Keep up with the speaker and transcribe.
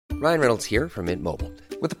Ryan Reynolds here from Mint Mobile.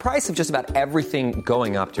 With the price of just about everything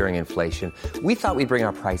going up during inflation, we thought we'd bring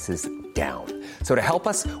our prices down. So to help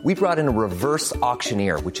us, we brought in a reverse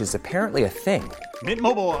auctioneer, which is apparently a thing. Mint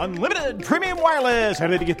Mobile Unlimited Premium Wireless. How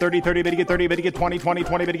to get 30, 30, bit to get 30, bit to get 20, 20,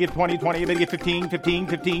 20, bit to get 20, 20, bit to get 15, 15,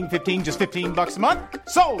 15, 15, just $15 a month?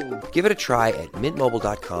 Sold! Give it a try at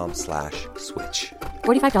mintmobile.com/switch.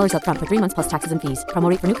 $45 up front for 3 months plus taxes and fees. Promo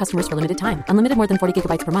rate for new customers for limited time. Unlimited more than 40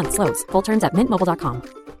 gigabytes per month. Slows full terms at mintmobile.com.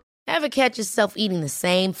 Ever catch yourself eating the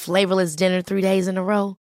same flavorless dinner 3 days in a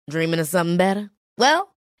row? Dreaming of something better?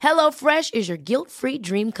 Well, HelloFresh is your guilt-free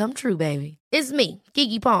dream come true, baby. It's me,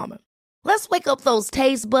 Keke Palmer. Let's wake up those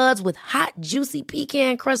taste buds with hot, juicy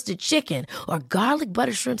pecan-crusted chicken or garlic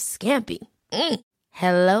butter shrimp scampi.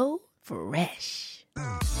 Hello Fresh.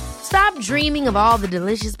 Stop dreaming of all the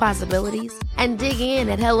delicious possibilities and dig in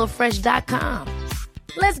at HelloFresh.com.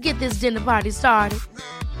 Let's get this dinner party started.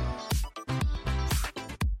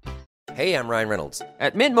 Hey, I'm Ryan Reynolds.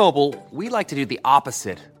 At Mint Mobile, we like to do the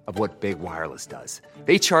opposite of what Big Wireless does.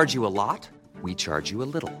 They charge you a lot, we charge you a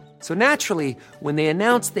little. So naturally, when they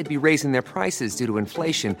announced they'd be raising their prices due to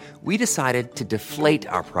inflation, we decided to deflate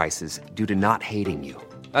our prices due to not hating you.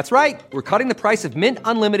 That's right. We're cutting the price of Mint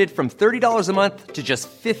Unlimited from $30 a month to just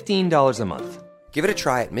 $15 a month. Give it a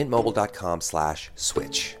try at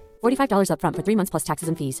mintmobile.com/switch. $45 up front for 3 months plus taxes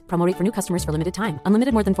and fees. Promo rate for new customers for limited time.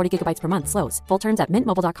 Unlimited more than 40 gigabytes per month. Slows full terms at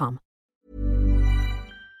mintmobile.com.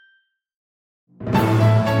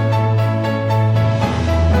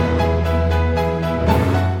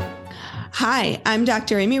 Hi, I'm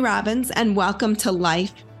Dr. Amy Robbins, and welcome to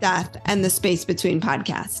Life, Death, and the Space Between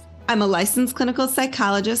podcast. I'm a licensed clinical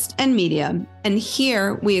psychologist and medium, and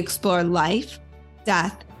here we explore life,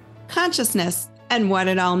 death, consciousness, and what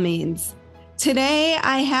it all means. Today,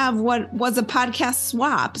 I have what was a podcast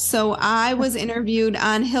swap. So I was interviewed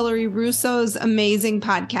on Hilary Russo's amazing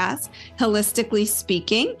podcast, Holistically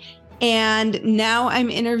Speaking. And now I'm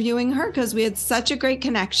interviewing her because we had such a great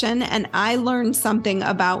connection, and I learned something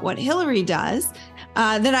about what Hilary does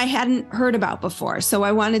that I hadn't heard about before. So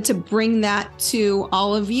I wanted to bring that to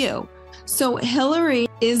all of you. So Hilary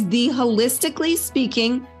is the Holistically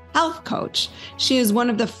Speaking health coach. She is one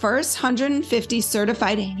of the first 150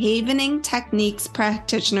 certified havening techniques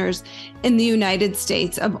practitioners in the United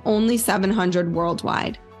States of only 700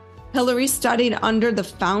 worldwide. Hilary studied under the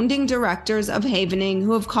founding directors of Havening,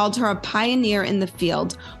 who have called her a pioneer in the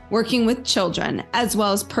field, working with children, as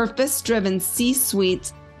well as purpose-driven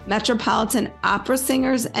C-suite, metropolitan opera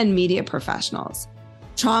singers, and media professionals.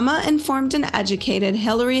 Trauma-informed and educated,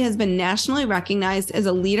 Hilary has been nationally recognized as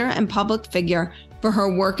a leader and public figure for her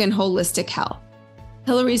work in holistic health.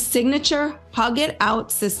 Hilary's signature Hug It Out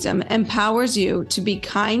system empowers you to be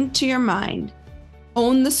kind to your mind,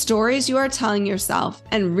 own the stories you are telling yourself,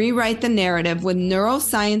 and rewrite the narrative with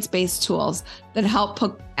neuroscience-based tools that help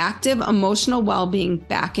put active emotional well-being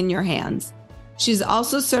back in your hands. She's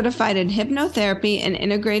also certified in hypnotherapy and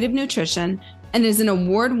integrative nutrition and is an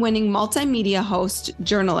award-winning multimedia host,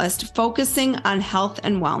 journalist focusing on health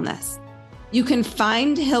and wellness. You can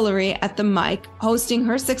find Hilary at the mic hosting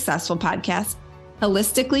her successful podcast,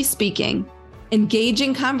 Holistically Speaking,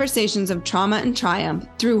 engaging conversations of trauma and triumph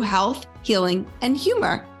through health, healing, and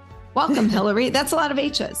humor. Welcome, Hilary. That's a lot of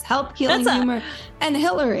H's. Health, healing, humor, and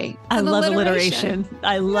Hilary. I love alliteration.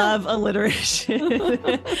 I love alliteration.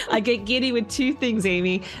 I get giddy with two things,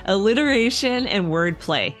 Amy. Alliteration and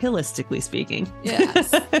wordplay, holistically speaking.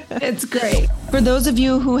 Yes, it's great. For those of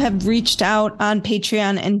you who have reached out on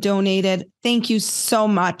Patreon and donated, thank you so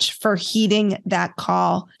much for heeding that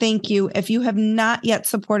call. Thank you. If you have not yet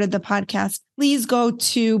supported the podcast, please go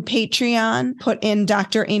to Patreon, put in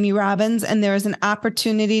Dr. Amy Robbins, and there is an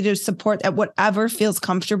opportunity to support at whatever feels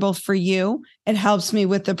comfortable for you. It helps me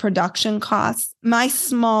with the production costs. My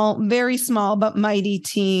small, very small, but mighty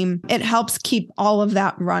team, it helps keep all of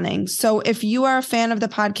that running. So if you are a fan of the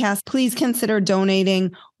podcast, please consider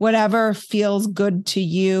donating whatever feels good to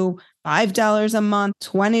you. $5 a month,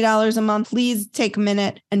 $20 a month. Please take a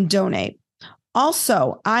minute and donate.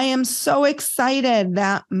 Also, I am so excited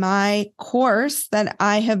that my course that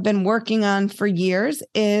I have been working on for years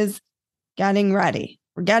is getting ready.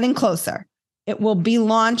 We're getting closer. It will be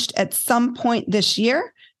launched at some point this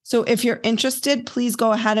year. So if you're interested, please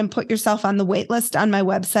go ahead and put yourself on the wait list on my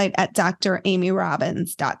website at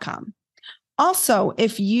dramyrobbins.com. Also,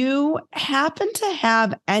 if you happen to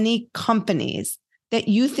have any companies that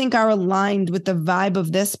you think are aligned with the vibe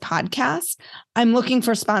of this podcast, I'm looking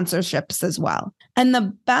for sponsorships as well. And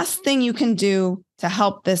the best thing you can do to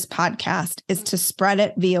help this podcast is to spread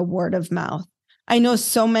it via word of mouth. I know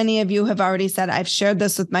so many of you have already said, I've shared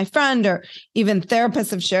this with my friend, or even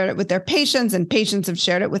therapists have shared it with their patients, and patients have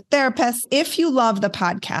shared it with therapists. If you love the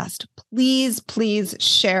podcast, please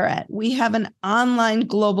share it. We have an online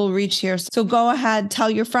global reach here. So go ahead, tell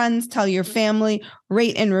your friends, tell your family,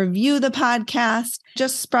 rate and review the podcast.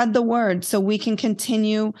 Just spread the word so we can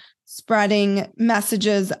continue spreading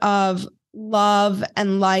messages of love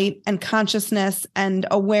and light and consciousness and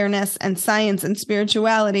awareness and science and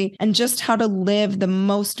spirituality, and just how to live the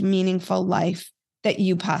most meaningful life that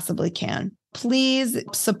you possibly can. Please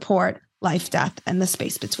support Life, Death, and the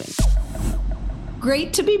Space Between.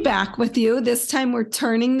 Great to be back with you. This time we're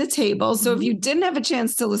turning the table. So if you didn't have a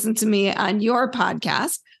chance to listen to me on your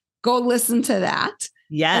podcast, go listen to that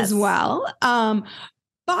as well.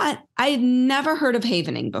 But I had never heard of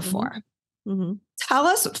havening before. Mm-hmm. Tell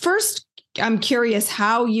us first, I'm curious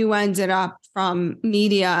how you ended up from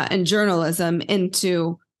media and journalism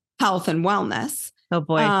into health and wellness. Oh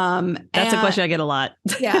boy. That's a question I get a lot.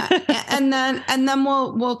 Yeah. And then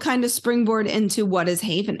we'll kind of springboard into what is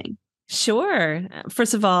havening. Sure.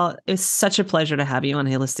 First of all, it's such a pleasure to have you on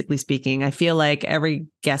Holistically Speaking. I feel like every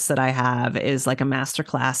guest that I have is like a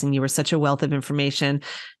masterclass, and you were such a wealth of information.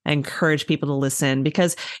 I encourage people to listen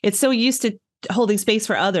because it's so used to holding space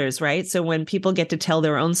for others, right? So when people get to tell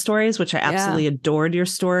their own stories, which I absolutely adored your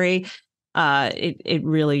story, it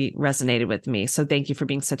really resonated with me. So thank you for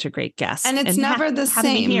being such a great guest. And it's never the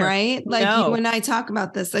same, right? Like you and I talk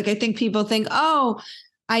about this. Like I think people think, oh,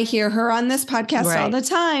 I hear her on this podcast all the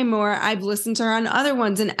time, or I've listened to her on other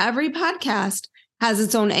ones. And every podcast has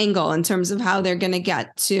its own angle in terms of how they're going to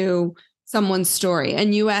get to someone's story.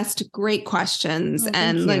 And you asked great questions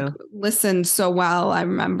and like listened so well. I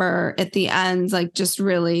remember at the end, like just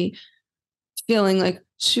really feeling like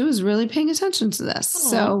she was really paying attention to this.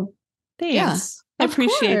 So thanks. Yeah, I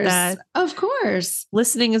appreciate that. Of course.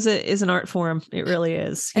 Listening is an art form. It really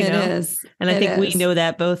is. It is. And I think we know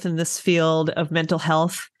that both in this field of mental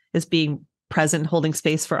health as being present, holding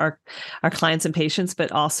space for our clients and patients,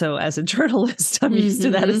 but also as a journalist, I'm used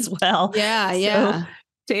to that as well. Yeah.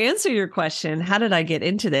 To answer your question, how did I get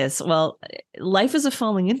into this? Well, life is a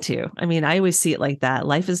falling into. I mean, I always see it like that.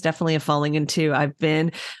 Life is definitely a falling into. I've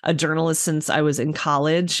been a journalist since I was in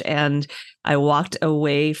college, and I walked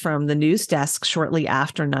away from the news desk shortly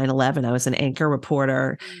after 9/11. I was an anchor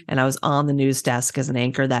reporter, and I was on the news desk as an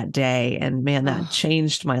anchor that day. And man, that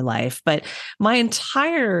changed my life. But my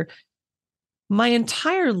entire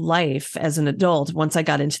life as an adult, once I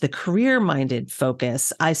got into the career-minded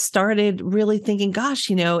focus, I started really thinking, gosh,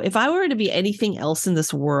 if I were to be anything else in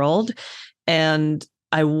this world and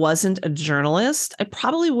I wasn't a journalist, I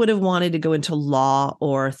probably would have wanted to go into law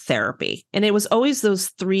or therapy. And it was always those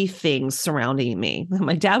three things surrounding me.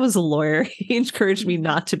 My dad was a lawyer. He encouraged me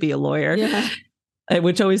not to be a lawyer. Yeah.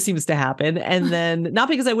 Which always seems to happen. And then not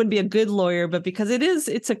because I wouldn't be a good lawyer, but because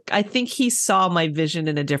I think he saw my vision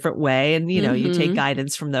in a different way. And, you take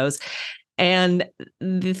guidance from those. And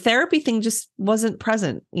the therapy thing just wasn't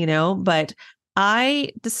present, but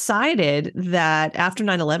I decided that after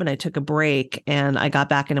 9/11, I took a break and I got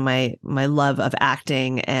back into my love of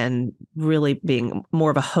acting and really being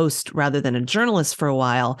more of a host rather than a journalist for a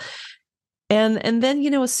while. And then,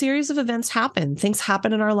 a series of events happen. Things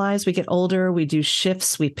happen in our lives. We get older, we do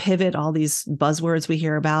shifts, we pivot, all these buzzwords we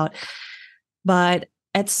hear about. But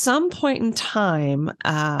at some point in time,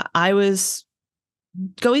 I was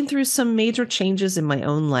going through some major changes in my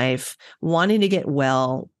own life, wanting to get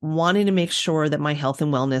well, wanting to make sure that my health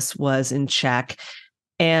and wellness was in check,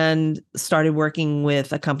 and started working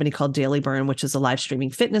with a company called Daily Burn, which is a live streaming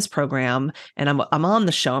fitness program. And I'm on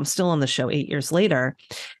the show. I'm still on the show 8 years later.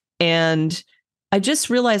 And I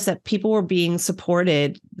just realized that people were being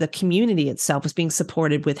supported. The community itself was being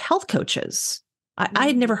supported with health coaches. I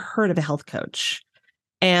had never heard of a health coach.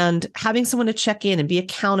 And having someone to check in and be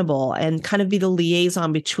accountable and kind of be the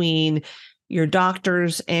liaison between your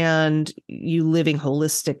doctors and you living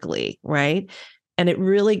holistically, right? And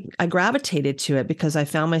I gravitated to it because I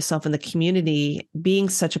found myself in the community being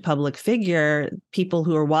such a public figure. People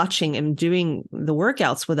who are watching and doing the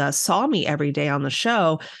workouts with us saw me every day on the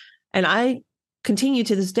show. And I continue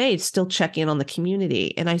to this day to still check in on the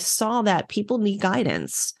community. And I saw that people need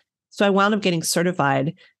guidance. So I wound up getting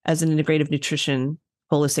certified as an integrative nutrition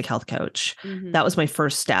holistic health coach. Mm-hmm. That was my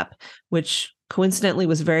first step, which coincidentally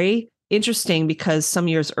was very interesting because some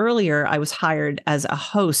years earlier, I was hired as a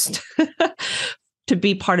host to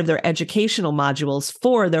be part of their educational modules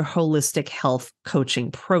for their holistic health coaching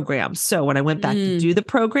program. So when I went back to do the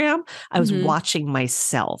program, I was watching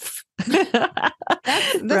myself.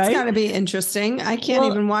 That's right? Got to be interesting. I can't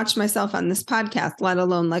even watch myself on this podcast, let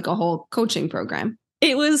alone like a whole coaching program.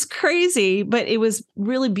 It was crazy, but it was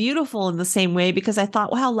really beautiful in the same way because I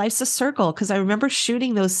thought, wow, life's a circle. Because I remember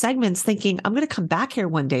shooting those segments thinking, I'm going to come back here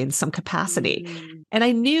one day in some capacity. And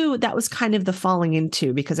I knew that was kind of the falling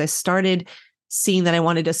into because I started seeing that I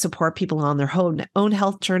wanted to support people on their own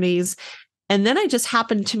health journeys. And then I just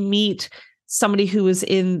happened to meet somebody who was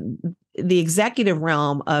in the executive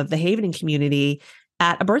realm of the Havening community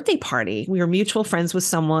at a birthday party. We were mutual friends with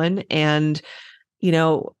someone, and you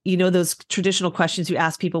know those traditional questions you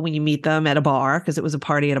ask people when you meet them at a bar, because it was a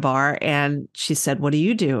party at a bar. And she said, "What do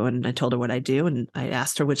you do?" And I told her what I do. And I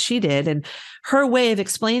asked her what she did. And her way of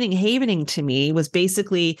explaining Havening to me was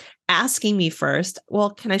basically asking me first,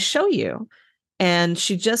 well, can I show you? And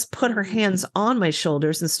she just put her hands on my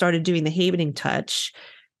shoulders and started doing the Havening touch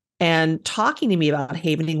and talking to me about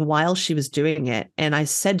Havening while she was doing it. And I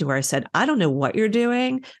said to her, I don't know what you're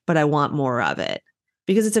doing, but I want more of it.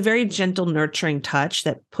 Because it's a very gentle, nurturing touch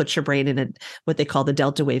that puts your brain in what they call the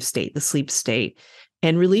delta wave state, the sleep state,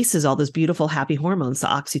 and releases all those beautiful, happy hormones, the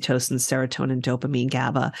oxytocin, serotonin, dopamine,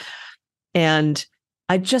 GABA. And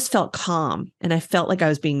I just felt calm, and I felt like I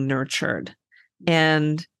was being nurtured.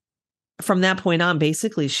 And from that point on,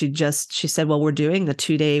 basically, she said, well, we're doing a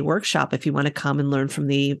 2-day workshop if you want to come and learn from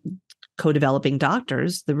the co-developing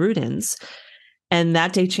doctors, the Rudins. And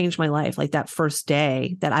that day changed my life. Like that first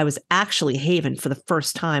day that I was actually Haven for the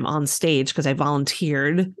first time on stage, because I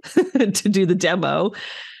volunteered to do the demo.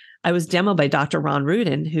 I was demoed by Dr. Ron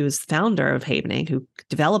Rudin, who's the founder of Havening, who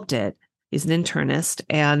developed it. He's an internist.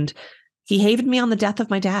 And he havened me on the death of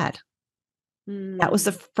my dad. That was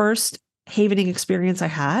the first Havening experience I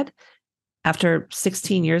had after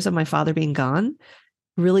 16 years of my father being gone,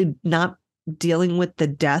 really not dealing with the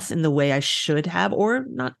death in the way I should have, or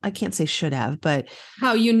not, I can't say should have, but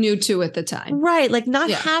how you knew to at the time. Right. Like not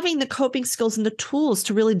having the coping skills and the tools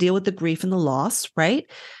to really deal with the grief and the loss, right?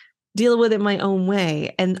 Deal with it my own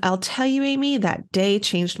way. And I'll tell you, Amy, that day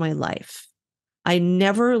changed my life. I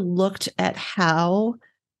never looked at how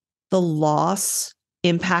the loss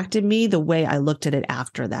impacted me the way I looked at it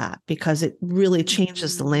after that, because it really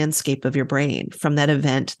changes the landscape of your brain from that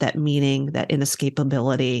event, that meaning, that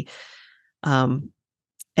inescapability. And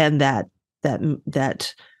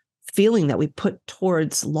that feeling that we put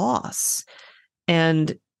towards loss.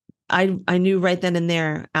 And I knew right then and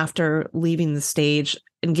there, after leaving the stage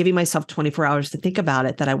and giving myself 24 hours to think about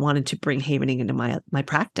it, that I wanted to bring Havening into my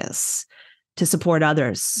practice to support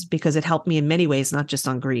others, because it helped me in many ways, not just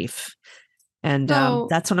on grief. And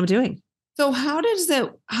that's what I'm doing. So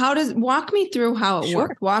walk me through how it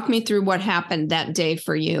worked. Walk me through what happened that day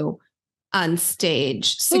for you on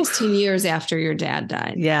stage 16 years after your dad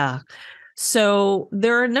died. Yeah. So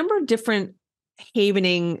there are a number of different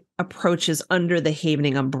Havening approaches under the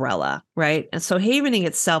Havening umbrella, right? And so Havening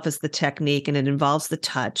itself is the technique, and it involves the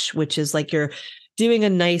touch, which is like you're doing a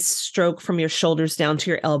nice stroke from your shoulders down to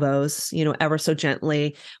your elbows, ever so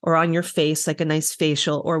gently, or on your face, like a nice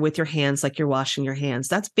facial, or with your hands, like you're washing your hands.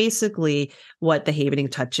 That's basically what the Havening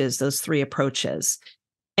touch is, those 3 approaches.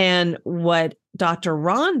 And what Dr.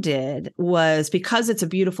 Ron did was, because it's a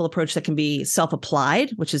beautiful approach that can be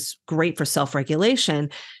self-applied, which is great for self-regulation,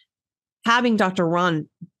 having Dr. Ron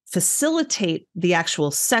facilitate the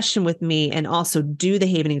actual session with me and also do the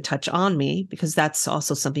Havening touch on me, because that's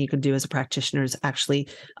also something you can do as a practitioner, is actually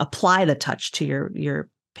apply the touch to your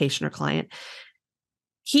patient or client.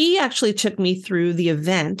 He actually took me through the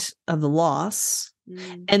event of the loss,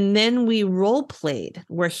 and then we role played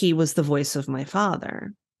where he was the voice of my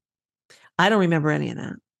father. I don't remember any of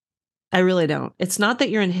that. I really don't. It's not that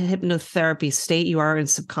you're in hypnotherapy state. You are in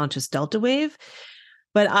subconscious delta wave.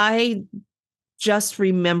 But I just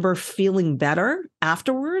remember feeling better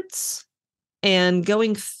afterwards and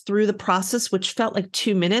going through the process, which felt like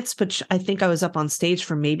 2 minutes, but I think I was up on stage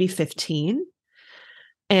for maybe 15.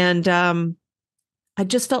 And I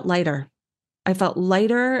just felt lighter. I felt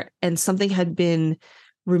lighter, and something had been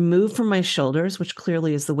removed from my shoulders, which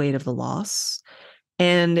clearly is the weight of the loss.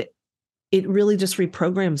 And it really just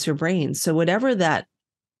reprograms your brain. So whatever that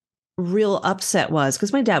real upset was,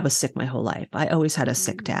 because my dad was sick my whole life. I always had a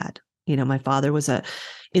sick dad. My father was a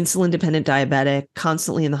insulin-dependent diabetic,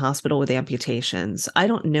 constantly in the hospital with amputations. I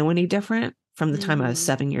don't know any different from the time I was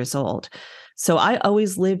 7 years old. So I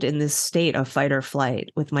always lived in this state of fight or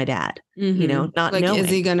flight with my dad, not like, knowing. Is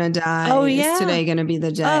he going to die? Oh, yeah. Is today going to be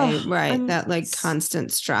the day? Oh, right. That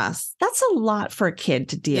constant stress. That's a lot for a kid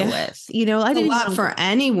to deal with. I didn't a lot for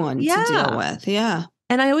anyone to deal with. Yeah.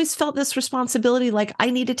 And I always felt this responsibility, like I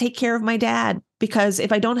need to take care of my dad, because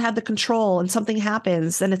if I don't have the control and something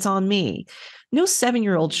happens, then it's on me. No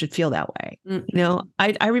 7-year-old should feel that way.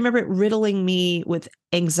 I remember it riddling me with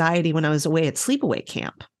anxiety when I was away at sleepaway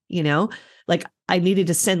camp, Like I needed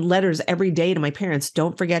to send letters every day to my parents.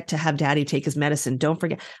 Don't forget to have daddy take his medicine. Don't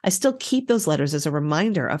forget. I still keep those letters as a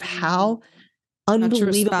reminder of how Much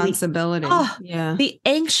unbelievably responsibility. Yeah. the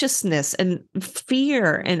anxiousness and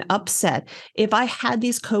fear and upset. If I had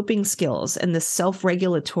these coping skills and this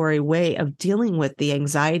self-regulatory way of dealing with the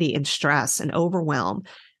anxiety and stress and overwhelm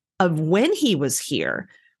of when he was here,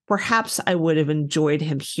 perhaps I would have enjoyed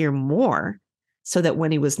him here more, so that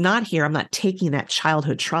when he was not here, I'm not taking that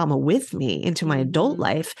childhood trauma with me into my adult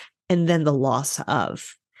life and then the loss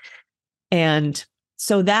of. And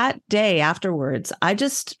so that day afterwards, I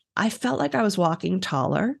felt like I was walking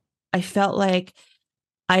taller. I felt like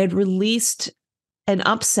I had released an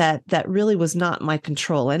upset that really was not my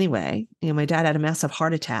control anyway. You know, my dad had a massive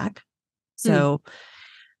heart attack. So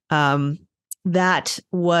that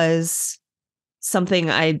was something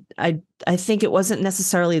I think it wasn't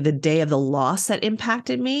necessarily the day of the loss that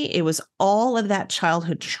impacted me. It was all of that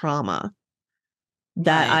childhood trauma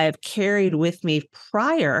that I have carried with me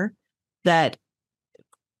prior that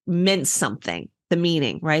meant something, the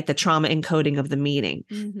meaning, right? The trauma encoding of the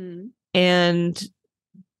meaning. And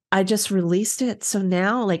I just released it. So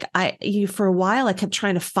now like for a while, I kept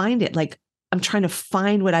trying to find it. Like I'm trying to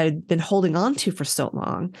find what I had been holding on to for so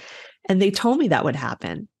long. And they told me that would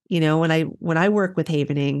happen. You know, when I work with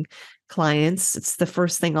havening clients, it's the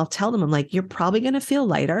first thing I'll tell them. I'm like, you're probably going to feel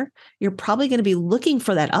lighter. You're probably going to be looking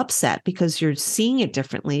for that upset because you're seeing it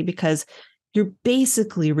differently, because you're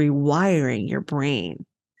basically rewiring your brain.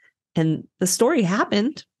 And the story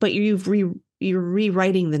happened, but you're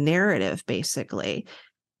rewriting the narrative basically.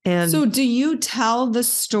 And so do you tell the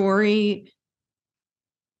story?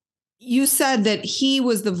 You said that he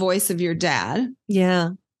was the voice of your dad. Yeah.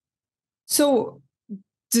 So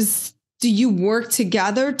do you work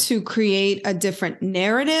together to create a different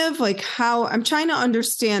narrative? Like how I'm trying to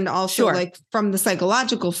understand also like from the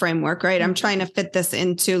psychological framework, right? I'm trying to fit this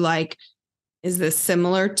into like, is this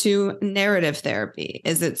similar to narrative therapy?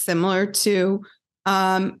 Is it similar to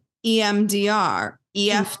EMDR,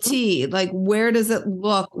 EFT? Like where does it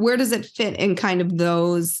look? Where does it fit in kind of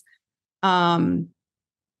those schemas?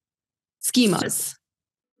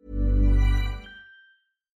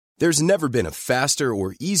 There's never been a faster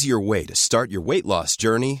or easier way to start your weight loss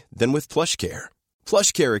journey than with PlushCare.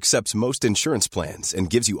 PlushCare accepts most insurance plans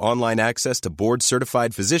and gives you online access to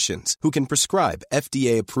board-certified physicians who can prescribe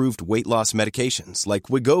FDA-approved weight loss medications like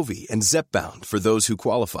Wegovy and Zepbound for those who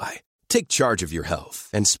qualify. Take charge of your health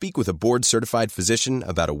and speak with a board-certified physician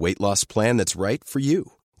about a weight loss plan that's right for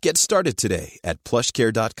you. Get started today at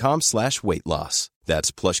plushcare.com/weightloss.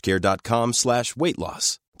 That's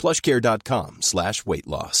plushcare.com/weightloss.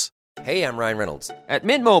 plushcare.com/weightloss. Hey, I'm Ryan Reynolds. At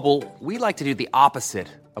Mint Mobile, we like to do the opposite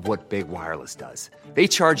of what Big Wireless does. They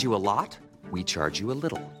charge you a lot, we charge you a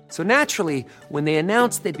little. So naturally, when they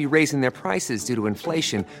announced they'd be raising their prices due to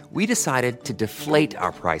inflation, we decided to deflate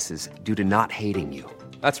our prices due to not hating you.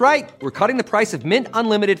 That's right. We're cutting the price of Mint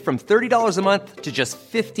Unlimited from $30 a month to just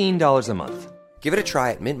 $15 a month. Give it a try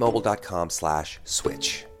at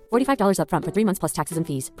mintmobile.com/switch. $45 up front for 3 months plus taxes and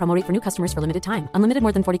fees. Promo rate for new customers for limited time. Unlimited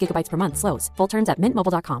more than 40 gigabytes per month. Slows full terms at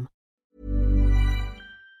mintmobile.com.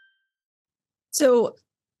 So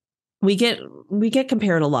we get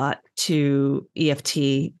compared a lot to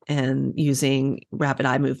EFT and using rapid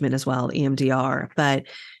eye movement as well, EMDR. But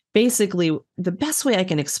basically, the best way I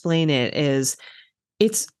can explain it is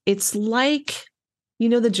it's like, you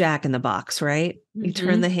know, the Jack in the Box, right? You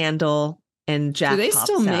turn the handle and Jack. Do they pops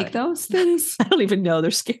still make out. those things? I don't even know. They're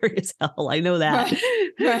scary as hell. I know that.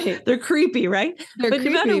 Right. They're creepy, right? They're but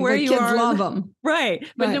creepy, no matter where but you kids are, love them. Right.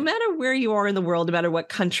 But no matter where you are in the world, no matter what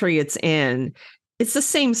country it's in, it's the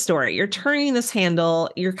same story. You're turning this handle.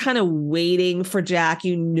 You're kind of waiting for Jack.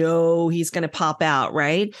 You know he's going to pop out,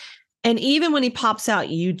 right? And even when he pops out,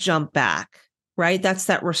 you jump back, right? That's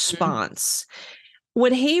that response.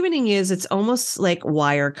 What havening is, it's almost like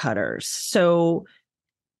wire cutters. So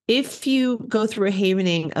if you go through a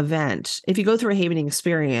havening event, if you go through a havening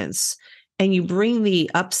experience and you bring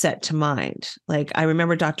the upset to mind, like I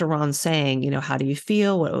remember Dr. Ron saying, you know, how do you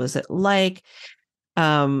feel? What was it like?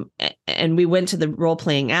 And we went to the role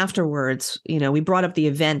playing afterwards. You know, we brought up the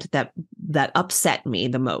event that upset me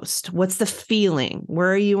the most. What's the feeling?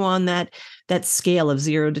 Where are you on that scale of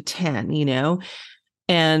 0 to 10, you know?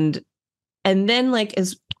 And then like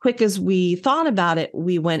as quick as we thought about it,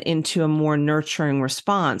 we went into a more nurturing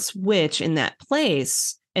response, which in that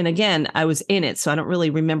place, and again, I was in it, so I don't really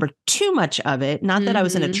remember too much of it. Not that I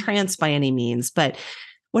was in a trance by any means, but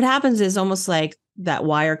what happens is almost like that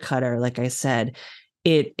wire cutter, like I said,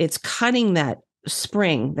 it's cutting that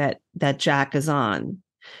spring that Jack is on,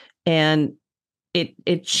 and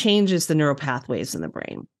it changes the neural pathways in the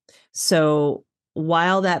brain. So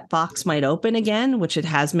while that box might open again, which it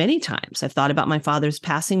has many times, I've thought about my father's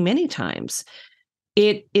passing many times,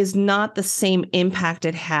 it is not the same impact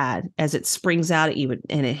it had as it springs out at you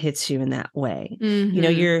and it hits you in that way. You know,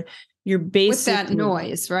 you're basically with that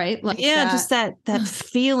noise, right? Like just that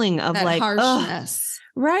feeling of that like harshness.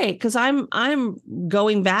 Right. Because I'm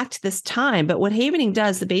going back to this time. But what havening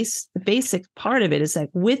does, the basic part of it is like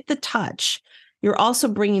with the touch, you're also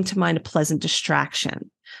bringing to mind a pleasant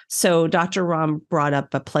distraction. So Dr. Ram brought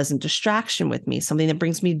up a pleasant distraction with me, something that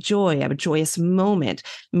brings me joy. I have a joyous moment.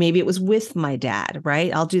 Maybe it was with my dad,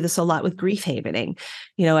 right? I'll do this a lot with grief havening.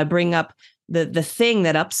 You know, I bring up the thing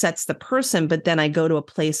that upsets the person, but then I go to a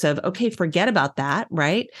place of, okay, forget about that,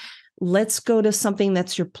 right? Let's go to something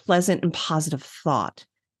that's your pleasant and positive thought.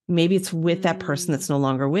 Maybe it's with that person that's no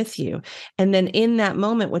longer with you. And then in that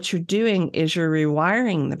moment, what you're doing is you're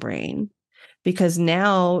rewiring the brain, because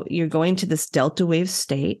now you're going to this delta wave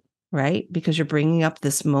state, right? Because you're bringing up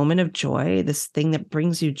this moment of joy, this thing that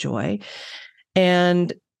brings you joy.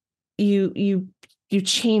 And you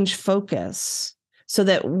change focus so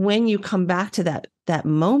that when you come back to that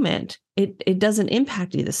moment, it doesn't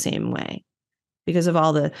impact you the same way because of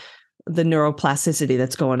all the neuroplasticity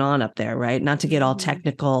that's going on up there, right? Not to get all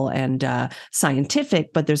technical and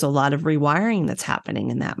scientific, but there's a lot of rewiring that's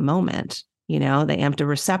happening in that moment. You know, the AMPA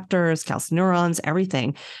receptors, calcineurons,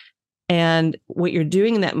 everything. And what you're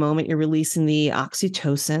doing in that moment, you're releasing the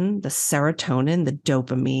oxytocin, the serotonin, the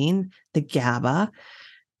dopamine, the GABA.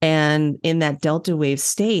 And in that delta wave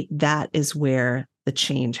state, that is where the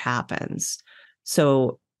change happens.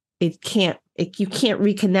 So you can't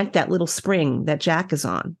reconnect that little spring that Jack is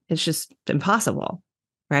on. It's just impossible,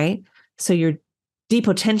 right? So you're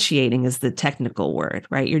depotentiating is the technical word,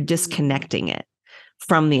 right? You're disconnecting it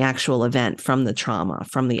from the actual event, from the trauma,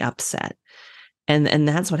 from the upset. And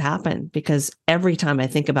that's what happened, because every time I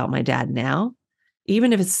think about my dad now,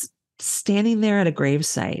 even if it's standing there at a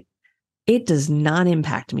gravesite, it does not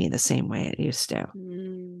impact me the same way it used to.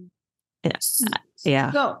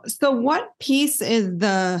 Yeah. So what piece is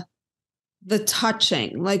the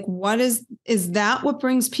touching? Like, what is that what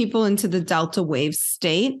brings people into the delta wave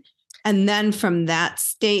state? And then from that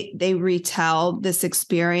state, they retell this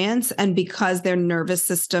experience. And because their nervous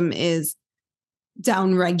system is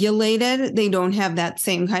downregulated, they don't have that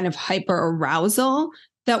same kind of hyper arousal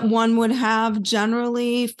that one would have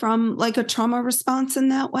generally from like a trauma response in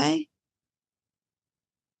that way.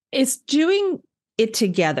 It's doing it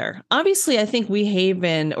together. Obviously, I think we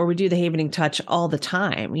do the havening touch all the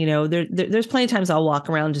time. You know, there's plenty of times I'll walk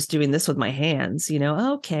around just doing this with my hands, you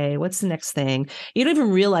know, okay, what's the next thing? You don't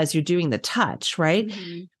even realize you're doing the touch, right?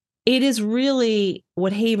 Mm-hmm. It is really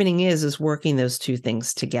what havening is working those two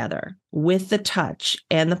things together with the touch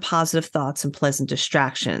and the positive thoughts and pleasant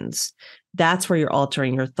distractions. That's where you're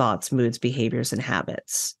altering your thoughts, moods, behaviors, and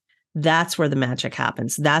habits. That's where the magic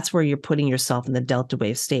happens. That's where you're putting yourself in the delta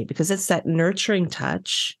wave state, because it's that nurturing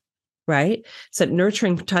touch, right? It's that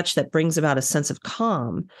nurturing touch that brings about a sense of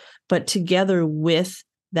calm, but together with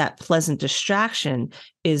that pleasant distraction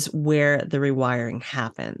is where the rewiring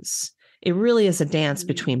happens. It really is a dance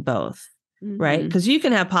between both, right? Because you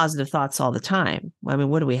can have positive thoughts all the time. I mean,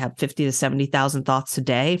 what do we have? 50 to 70,000 thoughts a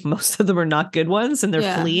day. Most of them are not good ones and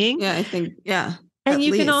they're fleeing. Yeah, I think, yeah. And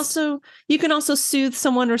you can also soothe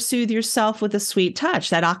someone or soothe yourself with a sweet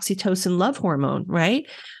touch, that oxytocin love hormone, right?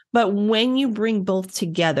 But when you bring both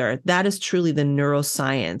together, that is truly the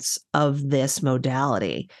neuroscience of this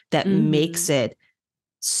modality that makes it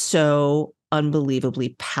so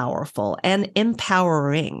unbelievably powerful and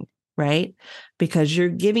empowering, right? Because you're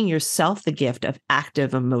giving yourself the gift of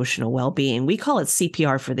active emotional well-being. We call it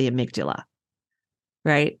CPR for the amygdala,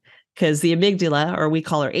 right? Because the amygdala, or we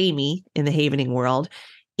call her Amy in the havening world,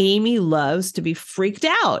 Amy loves to be freaked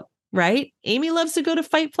out, right? Amy loves to go to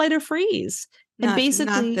fight, flight, or freeze. And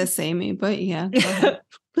basically not this Amy, but yeah. Go ahead.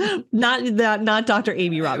 not Dr.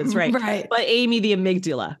 Amy Robbins, right? Right. But Amy the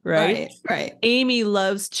amygdala, right? Right. Amy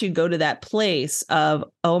loves to go to that place of,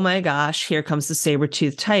 oh my gosh, here comes the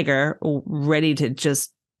saber-toothed tiger ready to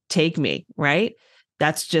just take me, right?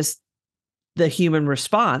 That's just the human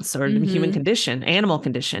response or the human condition, animal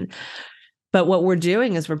condition. But what we're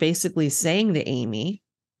doing is we're basically saying to Amy,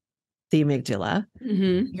 the amygdala,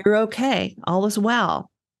 you're okay. All is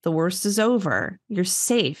well. The worst is over. You're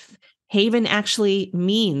safe. Haven actually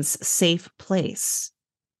means safe place.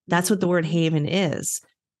 That's what the word haven is.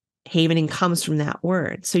 Havening comes from that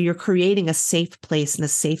word. So you're creating a safe place and a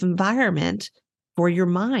safe environment for your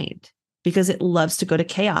mind because it loves to go to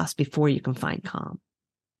chaos before you can find calm.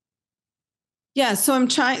 Yeah. So I'm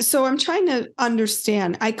trying to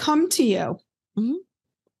understand. I come to you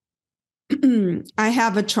I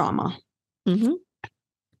have a trauma. Mm-hmm.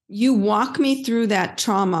 You walk me through that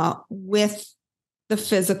trauma with the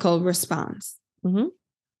physical response. Mm-hmm.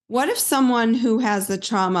 What if someone who has the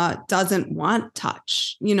trauma doesn't want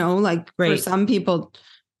touch? Like for some people,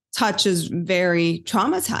 touch is very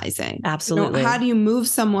traumatizing. Absolutely. How do you move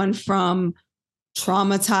someone from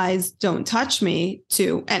traumatized, don't touch me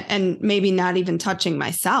to, and maybe not even touching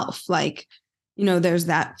myself? Like, there's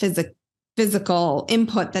that physical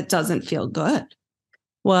input that doesn't feel good.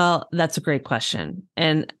 Well, that's a great question.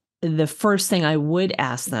 And the first thing I would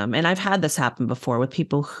ask them, and I've had this happen before with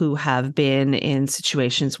people who have been in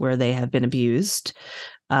situations where they have been abused,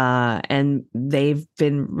 and they've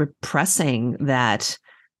been repressing that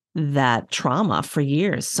trauma for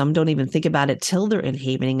years. Some don't even think about it till they're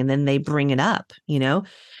inhabiting, and then they bring it up. The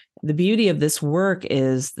beauty of this work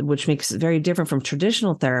is, which makes it very different from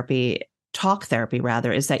traditional therapy, talk therapy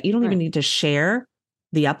rather, is that you don't even need to share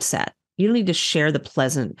the upset. You don't need to share the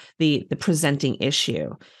pleasant, the presenting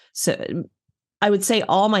issue. So I would say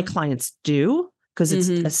all my clients do, because it's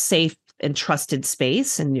a safe and trusted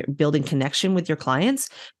space and you're building connection with your clients,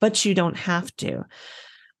 but you don't have to.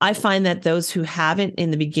 I find that those who haven't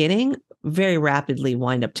in the beginning very rapidly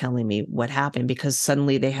wind up telling me what happened, because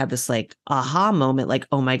suddenly they have this like aha moment, like,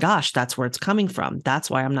 oh my gosh, that's where it's coming from. That's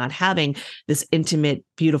why I'm not having this intimate,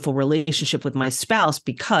 beautiful relationship with my spouse,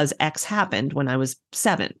 because X happened when I was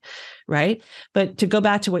 7, right? But to go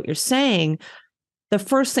back to what you're saying, the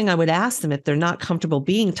first thing I would ask them if they're not comfortable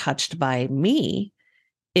being touched by me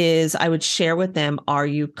is I would share with them, are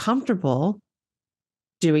you comfortable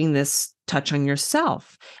doing this touch on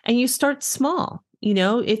yourself? And you start small.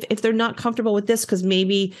 If they're not comfortable with this, because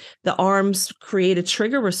maybe the arms create a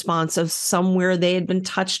trigger response of somewhere they had been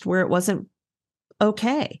touched where it wasn't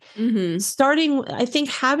okay. Starting, I think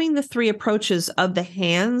having the 3 approaches of the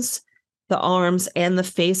hands, the arms, and the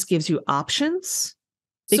face gives you options.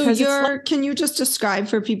 Because can you just describe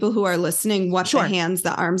for people who are listening what the hands,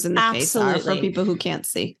 the arms, and the face are for people who can't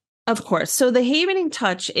see? Of course. So the havening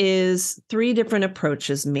touch is 3 different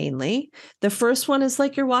approaches mainly. The first one is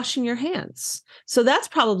like you're washing your hands. So that's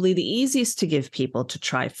probably the easiest to give people to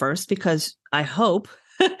try first, because I hope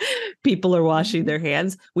people are washing their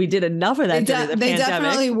hands. We did enough of that during the pandemic. They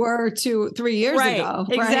definitely were 2-3 years ago.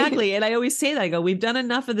 Exactly. And I always say that. I go, we've done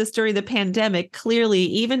enough of this during the pandemic. Clearly,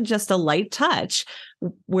 even just a light touch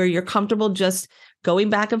where you're comfortable just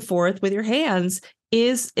going back and forth with your hands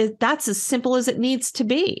that's as simple as it needs to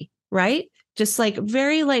be, right? Just like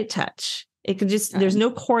very light touch. It can just, there's no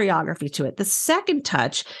choreography to it. The second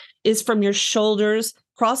touch is from your shoulders,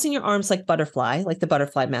 crossing your arms like butterfly, like the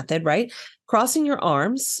butterfly method, right? Crossing your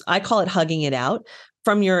arms, I call it hugging it out,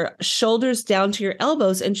 from your shoulders down to your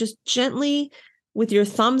elbows, and just gently with your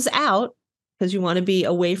thumbs out, because you want to be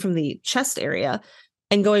away from the chest area,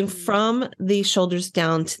 and going from the shoulders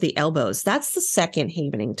down to the elbows. That's the second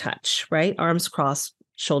havening touch, right? Arms crossed,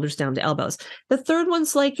 shoulders down to elbows. The third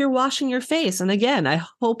one's like you're washing your face. And again, I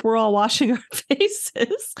hope we're all washing our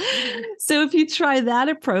faces. So if you try that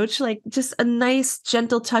approach, like just a nice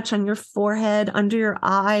gentle touch on your forehead, under your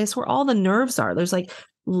eyes, where all the nerves are. There's like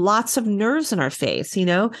lots of nerves in our face,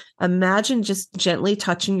 Imagine just gently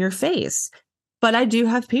touching your face. But I do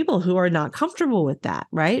have people who are not comfortable with that,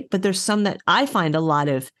 right? But there's some that I find a lot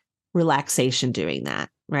of relaxation doing that,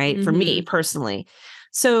 right? For me personally.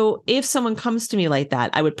 So if someone comes to me like that,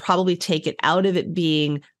 I would probably take it out of it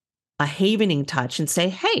being a havening touch and say,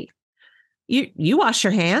 hey, you wash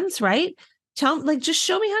your hands, right? Just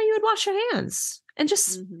show me how you would wash your hands, and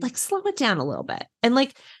just like slow it down a little bit. And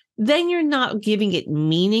like, then you're not giving it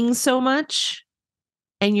meaning so much.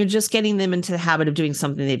 And you're just getting them into the habit of doing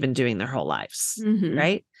something they've been doing their whole lives,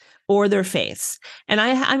 right? Or their face. And I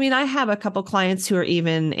have a couple clients who are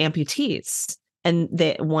even amputees, and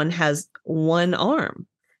one has one arm,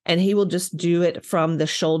 and he will just do it from the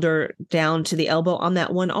shoulder down to the elbow on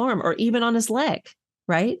that one arm, or even on his leg,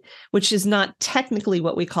 right? Which is not technically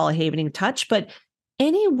what we call a havening touch, but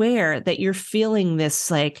anywhere that you're feeling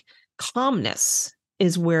this like calmness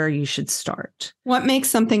is where you should start. What makes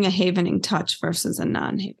something a havening touch versus a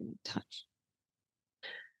non-havening touch?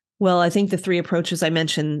 Well, I think the 3 approaches I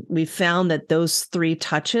mentioned, we found that those 3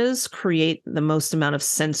 touches create the most amount of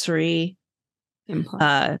sensory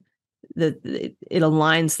input. It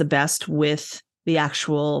aligns the best with the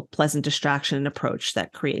actual pleasant distraction approach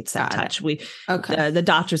that creates that touch. The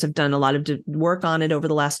doctors have done a lot of work on it over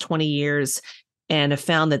the last 20 years and have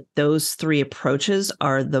found that those 3 approaches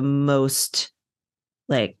are the most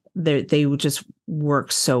they would just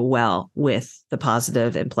work so well with the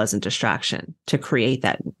positive and pleasant distraction to create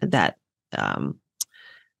that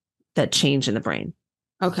change in the brain.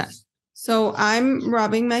 Okay. So I'm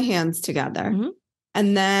rubbing my hands together,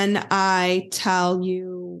 and then I tell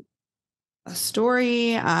you a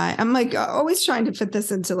story. I'm like always trying to fit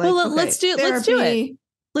this into like. Well, let's do it.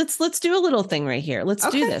 Let's do a little thing right here. Let's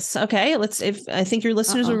do this. Okay. I think your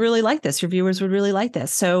listeners would really like this. Your viewers would really like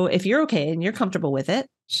this. So if you're okay and you're comfortable with it.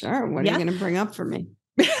 Sure. What are you going to bring up for me?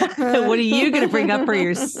 What are you going to bring up for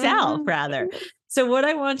yourself, rather? So what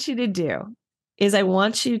I want you to do is I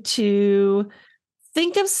want you to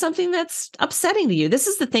think of something that's upsetting to you. This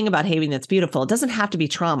is the thing about having that's beautiful. It doesn't have to be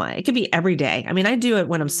trauma. It could be every day. I mean, I do it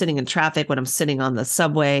when I'm sitting in traffic, when I'm sitting on the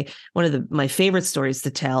subway. One of my favorite stories to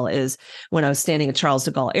tell is when I was standing at Charles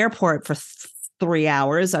de Gaulle Airport for 3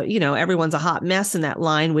 hours. Everyone's a hot mess in that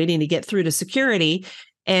line waiting to get through to security.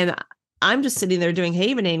 And I'm just sitting there doing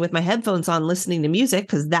havening with my headphones on, listening to music,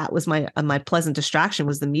 because that was my pleasant distraction,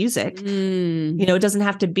 was the music. It doesn't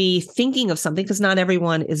have to be thinking of something, because not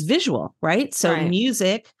everyone is visual, right? So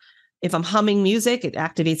music, if I'm humming music, it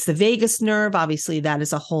activates the vagus nerve. Obviously, that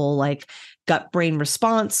is a whole like gut brain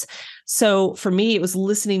response. So for me, it was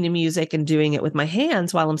listening to music and doing it with my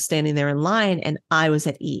hands while I'm standing there in line, and I was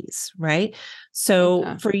at ease, right?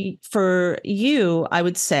 So for you, I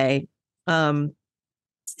would say,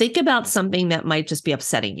 think about something that might just be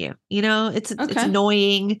upsetting you. It's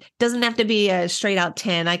annoying. It doesn't have to be a straight out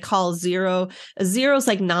 10. I call 0. A 0 is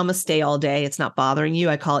like namaste all day. It's not bothering you.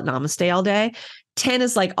 I call it namaste all day. 10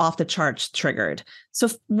 is like off the charts triggered. So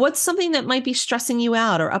what's something that might be stressing you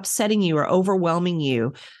out or upsetting you or overwhelming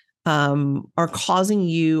you, or causing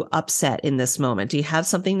you upset in this moment? Do you have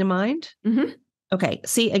something to mind? Mm-hmm. Okay.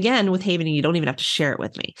 See, again, with havening, you don't even have to share it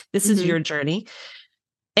with me. This is your journey.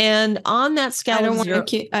 And on that scale, I don't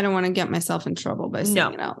want to get myself in trouble by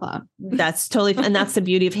saying it out loud. That's totally, and that's the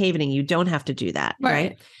beauty of havening. You don't have to do that,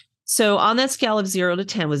 right? So on that scale of 0 to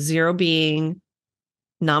 10, with 0 being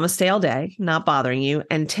namaste all day, not bothering you,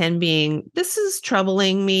 and 10 being this is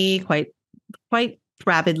troubling me quite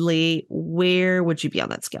rapidly, where would you be on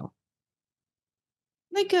that scale?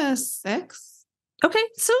 Like a 6. Okay,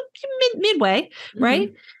 so midway,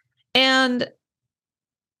 right? And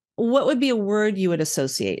what would be a word you would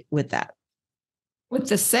associate with that? With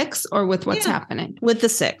the 6 or with what's happening? With the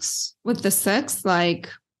 6. With the 6, like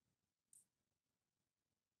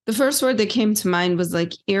the first word that came to mind was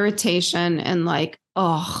like irritation and I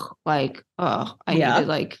need to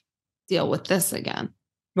like deal with this again.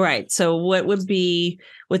 Right. So what would be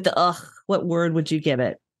with the what word would you give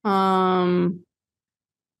it? Tired.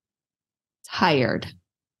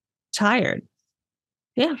 Tired.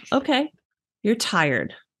 Yeah. Okay. You're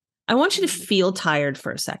tired. I want you to feel tired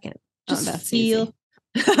for a second. Just that's feel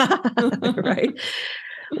right.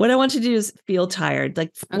 What I want you to do is feel tired.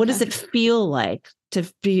 Like, what does it feel like to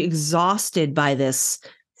be exhausted by this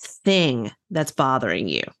thing that's bothering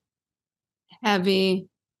you? Heavy.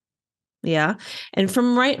 Yeah. And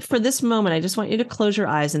for this moment, I just want you to close your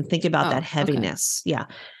eyes and think about that heaviness. Okay. Yeah.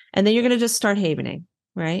 And then you're going to just start havening,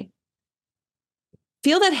 right?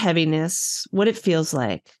 Feel that heaviness, what it feels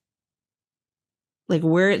like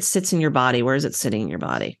where it sits in your body. Where is it sitting in your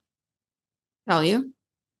body? Tell you?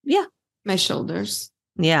 Yeah. My shoulders.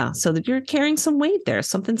 Yeah. So that you're carrying some weight there.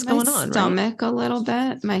 Something's going on, right? Stomach a little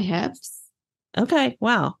bit. My hips. Okay.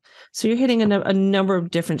 Wow. So you're hitting a number of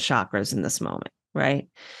different chakras in this moment, right?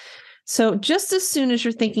 So just as soon as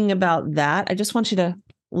you're thinking about that, I just want you to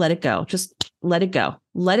let it go. Just let it go.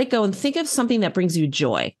 Let it go and think of something that brings you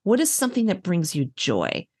joy. What is something that brings you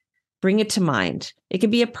joy? Bring it to mind. It could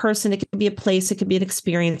be a person, it could be a place, it could be an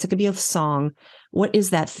experience, it could be a song. What is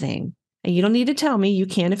that thing? And you don't need to tell me. You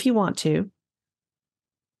can if you want to.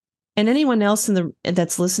 And anyone else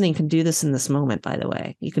that's listening can do this in this moment, by the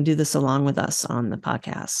way. You can do this along with us on the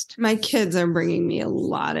podcast. My kids are bringing me a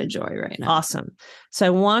lot of joy right now. Awesome. So I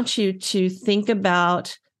want you to think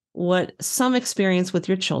about some experience with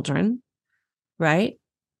your children, right?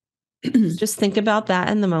 Just think about that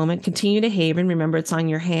in the moment. Continue to haven. Remember, it's on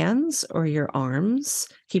your hands or your arms.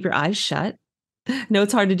 Keep your eyes shut. No,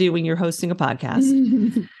 it's hard to do when you're hosting a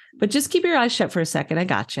podcast, but just keep your eyes shut for a second. I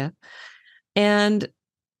gotcha. And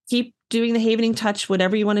keep doing the havening touch,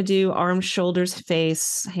 whatever you want to do, arms, shoulders,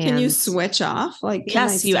 face, hands. Can you switch off?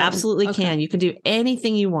 Yes, you absolutely can. You can do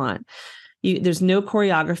anything you want. There's no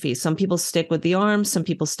choreography. Some people stick with the arms. Some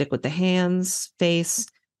people stick with the hands, face.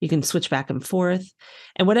 You can switch back and forth.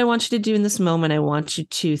 And what I want you to do in this moment, I want you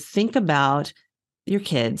to think about your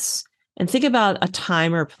kids and think about a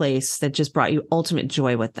time or place that just brought you ultimate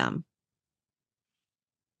joy with them.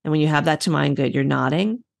 And when you have that to mind, good, you're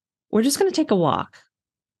nodding. We're just going to take a walk.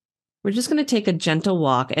 We're just going to take a gentle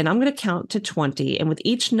walk, and I'm going to count to 20. And with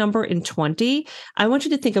each number in 20, I want you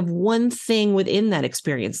to think of one thing within that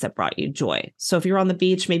experience that brought you joy. So if you're on the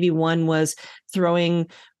beach, maybe one was throwing,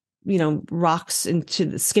 rocks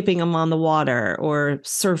skipping them on the water, or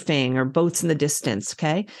surfing, or boats in the distance.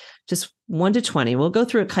 Okay. Just 1 to 20. We'll go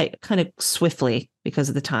through it kind of swiftly because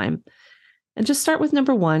of the time. And just start with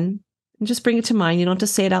number 1 and just bring it to mind. You don't have to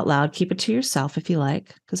say it out loud. Keep it to yourself if you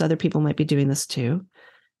like, because other people might be doing this too.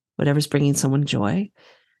 Whatever's bringing someone joy.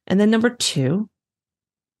 And then number 2,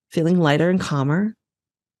 feeling lighter and calmer.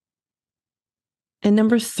 And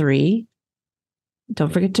number 3,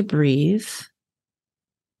 don't forget to breathe.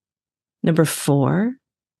 Number 4,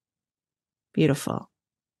 beautiful.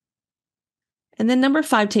 And then number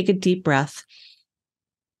 5, take a deep breath,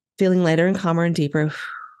 feeling lighter and calmer and deeper.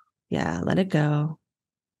 Yeah, let it go.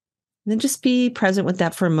 And then just be present with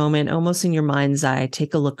that for a moment, almost in your mind's eye.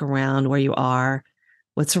 Take a look around where you are,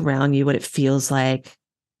 what's around you, what it feels like.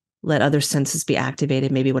 Let other senses be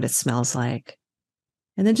activated, maybe what it smells like.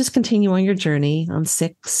 And then just continue on your journey on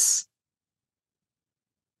 6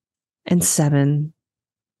 and 7.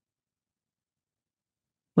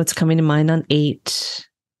 What's coming to mind on 8,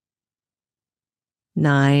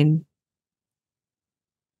 9,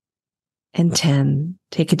 and 10.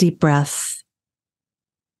 Take a deep breath.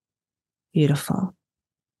 Beautiful.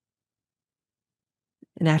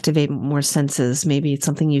 And activate more senses. Maybe it's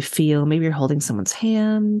something you feel. Maybe you're holding someone's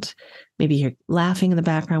hand. Maybe you're laughing in the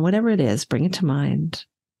background. Whatever it is, bring it to mind.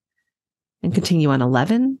 And continue on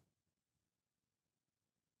 11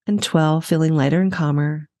 and 12, feeling lighter and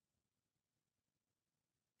calmer.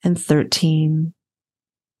 And 13,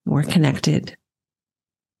 more connected.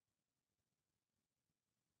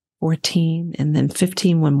 14, and then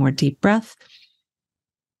 15, one more deep breath.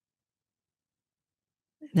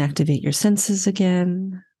 And activate your senses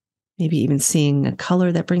again. Maybe even seeing a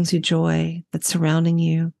color that brings you joy that's surrounding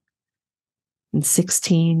you. And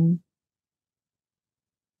 16,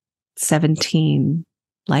 17,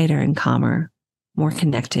 lighter and calmer, more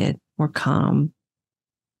connected, more calm.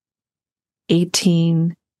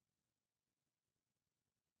 18,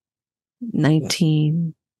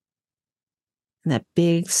 19, and that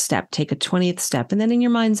big step, take a 20th step. And then in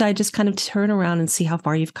your mind's eye, just kind of turn around and see how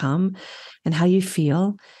far you've come and how you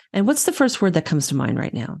feel. And what's the first word that comes to mind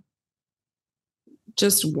right now?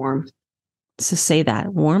 Just warmth. So say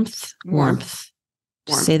that. Warmth. Warmth.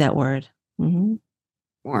 Just say that word. Mm-hmm.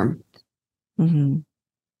 Warmth. Mm-hmm.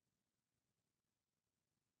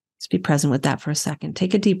 Just be present with that for a second.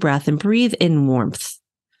 Take a deep breath and breathe in warmth.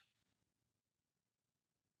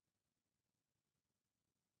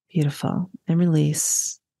 Beautiful. And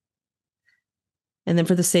release. And then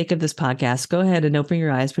for the sake of this podcast, go ahead and open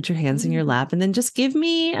your eyes, put your hands in your lap, and then just give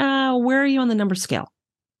me, where are you on the number scale?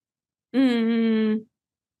 Probably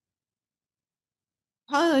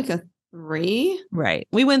like a 3. Right.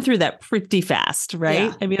 We went through that pretty fast, right?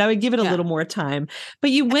 Yeah. I mean, I would give it a little more time,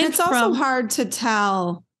 but you went It's also hard to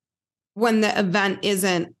tell when the event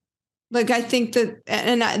isn't. Like, I think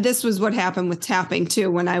that, this was what happened with tapping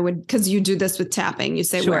too, because you do this with tapping, you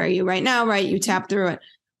say, where are you right now? Right. You tap through it.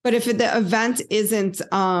 But if the event isn't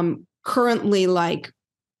currently like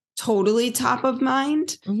totally top of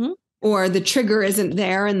mind, or the trigger isn't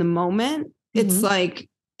there in the moment, it's like,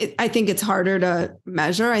 I think it's harder to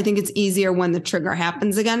measure. I think it's easier when the trigger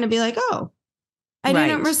happens again to be like, oh, I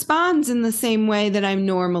didn't respond in the same way that I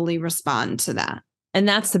normally respond to that. And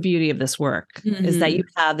that's the beauty of this work, is that you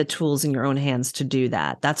have the tools in your own hands to do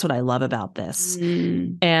that. That's what I love about this.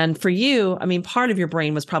 And for you, I mean, part of your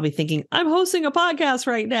brain was probably thinking, I'm hosting a podcast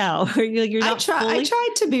right now. I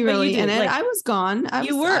tried to be really in it. Like, I was gone. I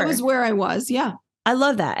was where I was. Yeah. I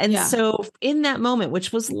love that. And so in that moment,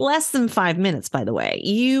 which was less than 5 minutes, by the way,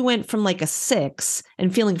 you went from like a 6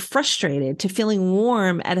 and feeling frustrated to feeling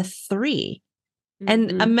warm at a 3.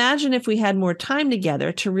 And imagine if we had more time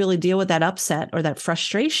together to really deal with that upset or that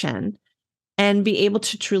frustration and be able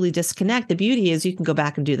to truly disconnect. The beauty is you can go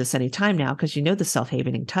back and do this anytime now because you know the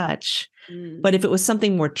self-havening touch. But if it was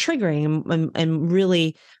something more triggering and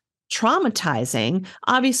really traumatizing,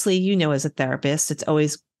 obviously, as a therapist, it's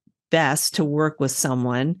always best to work with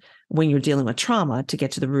someone when you're dealing with trauma to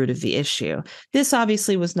get to the root of the issue. This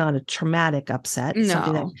obviously was not a traumatic upset.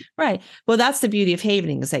 No. Right. Well, that's the beauty of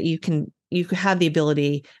havening, is that you have the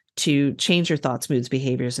ability to change your thoughts, moods,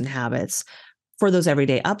 behaviors, and habits for those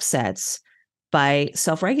everyday upsets by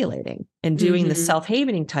self-regulating and doing the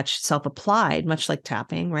self-havening touch, self-applied, much like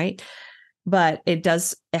tapping, right? But it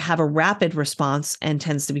does have a rapid response and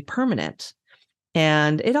tends to be permanent.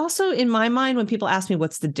 And it also, in my mind, when people ask me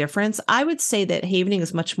what's the difference, I would say that havening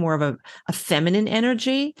is much more of a feminine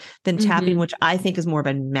energy than tapping, which I think is more of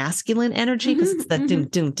a masculine energy because it's the dun,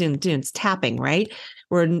 dun, dun, dun, it's tapping, right?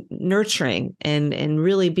 We're nurturing and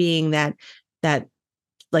really being that,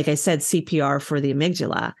 like I said, CPR for the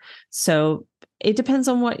amygdala. So it depends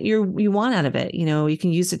on what you want out of it. You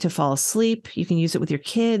can use it to fall asleep. You can use it with your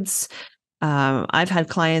kids. I've had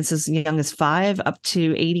clients as young as 5 up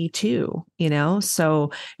to 82,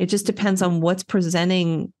 so it just depends on what's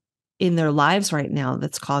presenting in their lives right now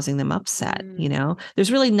that's causing them upset.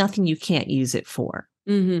 There's really nothing you can't use it for.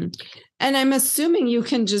 Mm-hmm. And I'm assuming you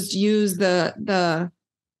can just use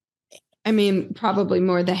probably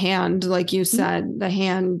more the hand, like you said, the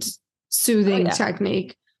hand soothing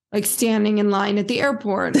technique, like standing in line at the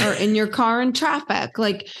airport or in your car in traffic.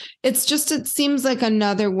 Like it seems like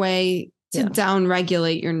another way to down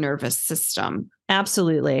regulate your nervous system.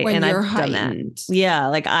 Absolutely. When and you're I've done heightened. that. Yeah.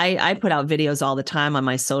 Like I put out videos all the time on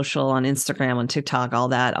my social, on Instagram, on TikTok, all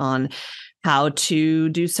that on how to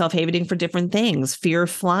do self-havening for different things, fear of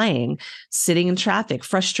flying, sitting in traffic,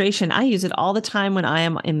 frustration. I use it all the time when I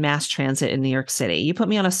am in mass transit in New York City. You put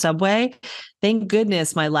me on a subway, thank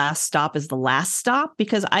goodness my last stop is the last stop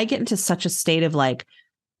because I get into such a state of like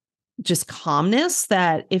just calmness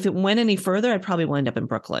that if it went any further, I'd probably wind up in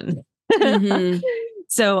Brooklyn. Mm-hmm.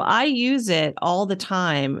 So I use it all the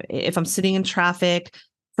time if I'm sitting in traffic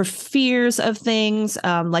for fears of things.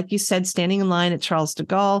 Like you said, standing in line at Charles de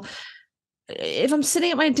Gaulle. If I'm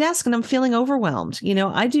sitting at my desk and I'm feeling overwhelmed,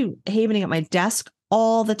 I do havening at my desk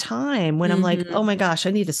all the time when I'm like, oh my gosh,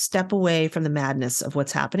 I need to step away from the madness of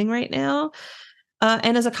what's happening right now.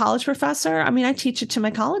 And as a college professor, I teach it to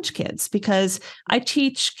my college kids because I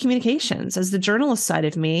teach communications. As the journalist side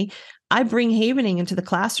of me, I bring havening into the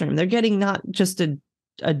classroom. They're getting not just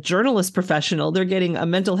a journalist professional, they're getting a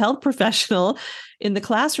mental health professional in the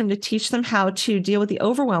classroom to teach them how to deal with the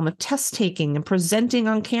overwhelm of test taking and presenting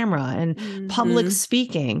on camera and public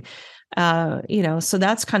speaking. So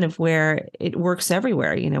that's kind of where it works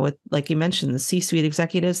everywhere, with, like you mentioned, the C-suite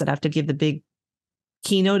executives that have to give the big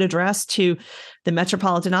keynote address to the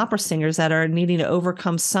Metropolitan Opera singers that are needing to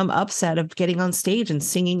overcome some upset of getting on stage and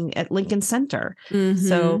singing at Lincoln Center.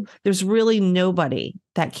 So there's really nobody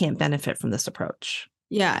that can't benefit from this approach.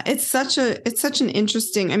 Yeah, it's such an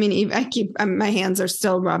interesting, I keep, my hands are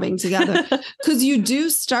still rubbing together because you do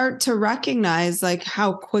start to recognize like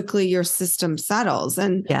how quickly your system settles.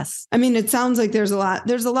 And yes, it sounds like there's a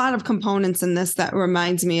lot of components in this that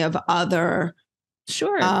reminds me of other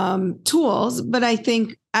tools, but I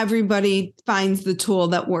think everybody finds the tool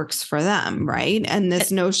that works for them. Right. And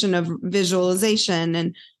this notion of visualization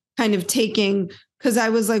and kind of because I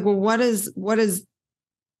was like, well, what is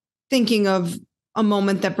thinking of a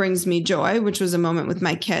moment that brings me joy, which was a moment with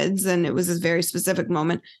my kids. And it was a very specific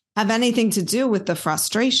moment, have anything to do with the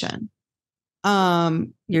frustration.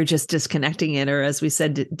 You're just disconnecting it, or as we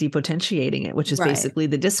said, depotentiating it, which is basically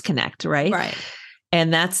the disconnect, right? Right.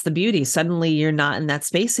 And that's the beauty. Suddenly you're not in that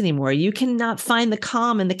space anymore. You cannot find the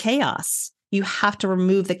calm in the chaos. You have to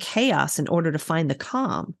remove the chaos in order to find the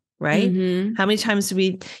calm, right? How many times do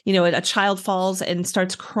we, a child falls and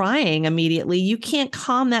starts crying immediately? You can't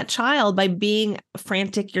calm that child by being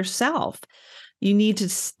frantic yourself. You need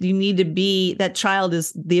to be, that child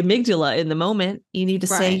is the amygdala in the moment. You need to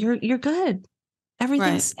say, you're good.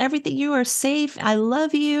 Everything, you are safe. I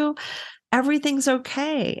love you. Everything's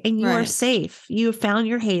okay. And you are safe. You have found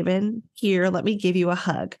your haven here. Let me give you a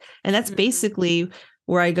hug. And that's basically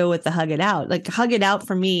where I go with the hug it out. Like hug it out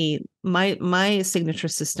for me, my signature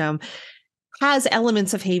system has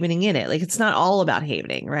elements of havening in it. Like it's not all about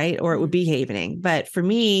havening, right? Or it would be havening. But for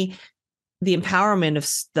me, the empowerment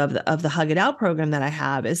of the Hug It Out program that I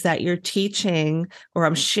have is that you're teaching, or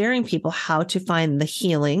I'm sharing people how to find the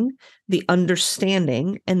healing, the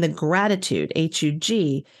understanding, and the gratitude,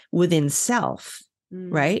 HUG, within self,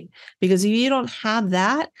 right? Because if you don't have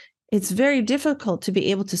that, it's very difficult to be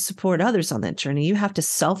able to support others on that journey. You have to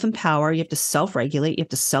self-empower, you have to self-regulate, you have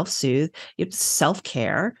to self-soothe, you have to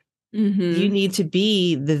self-care. You need to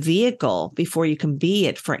be the vehicle before you can be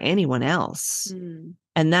it for anyone else.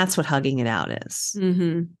 And that's what hugging it out is.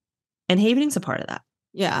 And havening's a part of that.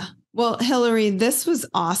 Yeah. Well, Hilary, this was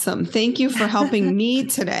awesome. Thank you for helping me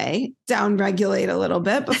today down-regulate a little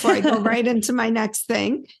bit before I go right into my next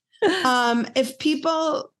thing. If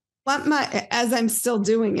people want as I'm still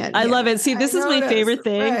doing it. I love it. See, this is my favorite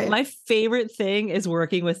thing. Right. My favorite thing is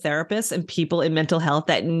working with therapists and people in mental health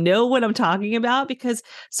that know what I'm talking about, because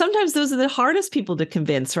sometimes those are the hardest people to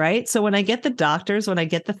convince, right? So when I get the doctors, when I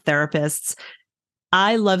get the therapists,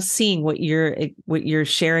 I love seeing what you're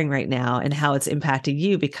sharing right now and how it's impacted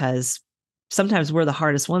you, because sometimes we're the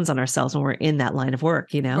hardest ones on ourselves when we're in that line of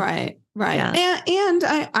work, you know? Right. Yeah. And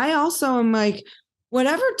I also am like,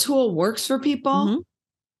 whatever tool works for people,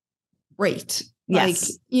 great. Yes.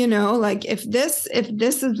 Like, you know, like if this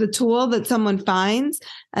is the tool that someone finds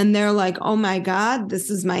and they're like, oh my God, this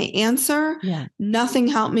is my answer. Yeah. Nothing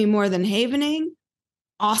helped me more than havening.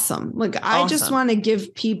 Awesome. Like, I just Awesome. want to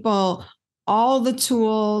give people all the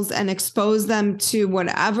tools and expose them to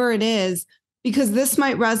whatever it is, because this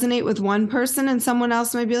might resonate with one person and someone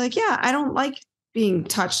else might be like, yeah, I don't like being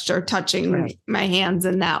touched or touching my hands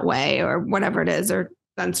in that way or whatever it is, or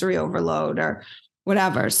sensory overload or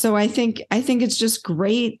whatever. So I think it's just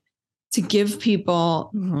great to give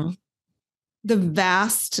people the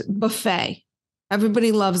vast buffet.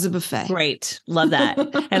 Everybody loves a buffet. Great. Love that.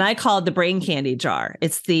 And I call it the brain candy jar.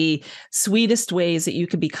 It's the sweetest ways that you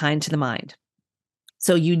can be kind to the mind.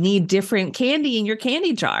 So you need different candy in your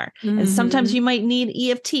candy jar. And sometimes you might need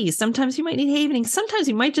EFT. Sometimes you might need havening. Sometimes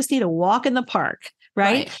you might just need a walk in the park,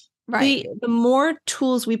 right? The more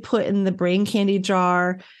tools we put in the brain candy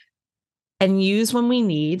jar and use when we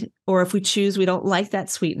need, or if we choose we don't like that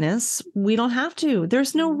sweetness, we don't have to.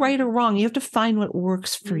 There's no right or wrong. You have to find what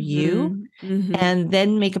works for you and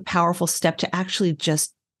then make a powerful step to actually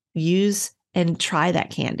just use and try that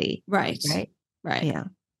candy. Right. Yeah.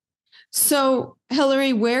 So,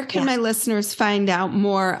 Hilary, where can my listeners find out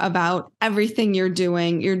more about everything you're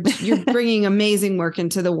doing? You're bringing amazing work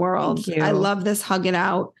into the world. Thank you. I love this hug it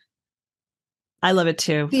out. I love it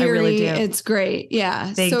too. Theory. I really do. It's great.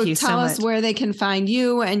 Yeah. Thank you so tell much. us where they can find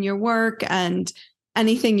you and your work and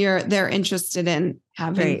anything they're interested in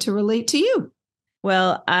having to relate to you.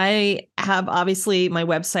 Well, I have obviously my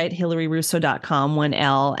website, hilaryrusso.com,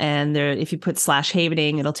 1L. And there, if you put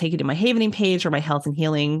 /havening, it'll take you to my havening page or my health and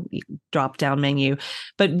healing drop down menu.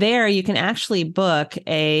 But there you can actually book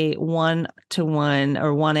a 1-to-1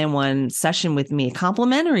 or 1-on-1 session with me,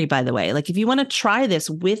 complimentary, by the way. Like if you want to try this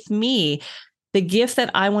with me, the gift that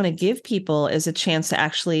I want to give people is a chance to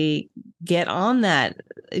actually get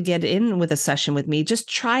in with a session with me. Just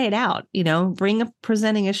try it out, bring a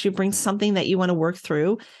presenting issue, bring something that you want to work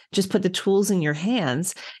through, just put the tools in your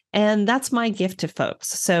hands. And that's my gift to folks.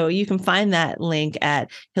 So you can find that link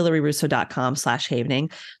at hilaryrusso.com/havening.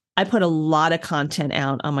 I put a lot of content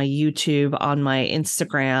out on my YouTube, on my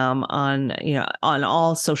Instagram, on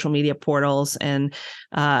all social media portals, and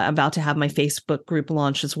about to have my Facebook group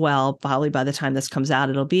launch as well. Probably by the time this comes out,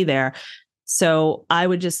 it'll be there. So I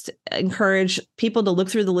would just encourage people to look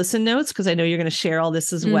through the listen notes, because I know you're going to share all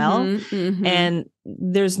this as well. And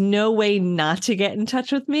there's no way not to get in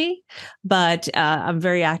touch with me, but I'm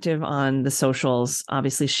very active on the socials,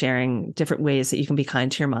 obviously sharing different ways that you can be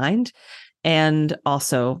kind to your mind. And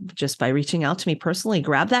also just by reaching out to me personally,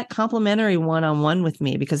 grab that complimentary 1-on-1 with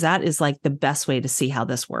me, because that is like the best way to see how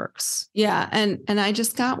this works. Yeah. And I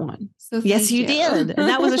just got one. So yes, you did. And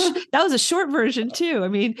that was a short version too. I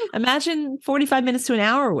mean, imagine 45 minutes to an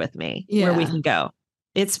hour with me where we can go.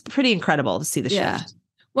 It's pretty incredible to see the shift.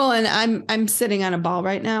 Well, and I'm sitting on a ball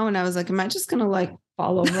right now, and I was like, am I just going to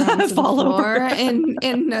fall over onto the floor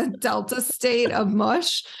in a delta state of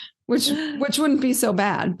mush? Which wouldn't be so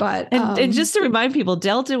bad, but and just to remind people,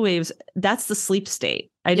 delta waves, that's the sleep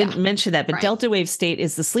state. I didn't mention that, but delta wave state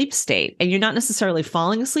is the sleep state, and you're not necessarily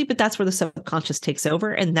falling asleep, but that's where the subconscious takes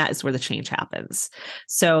over, and that is where the change happens.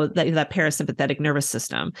 So that parasympathetic nervous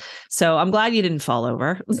system. So I'm glad you didn't fall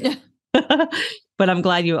over, but I'm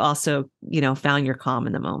glad you also found your calm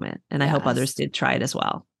in the moment, and I hope others did try it as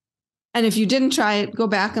well. And if you didn't try it, go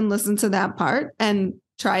back and listen to that part and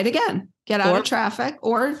try it again. Get out of traffic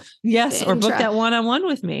or book that 1-on-1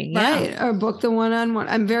 with me. Right. Or book the 1-on-1.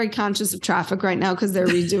 I'm very conscious of traffic right now because they're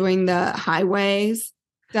redoing the highways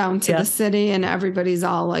down to the city, and everybody's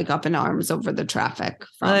all up in arms over the traffic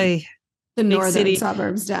from the northern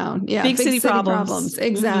suburbs down. Yeah. Big city problems.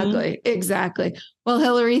 Exactly. Exactly. Well,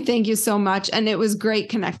 Hilary, thank you so much. And it was great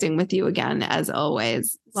connecting with you again, as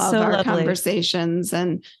always. Love our lovely conversations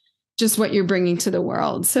and just what you're bringing to the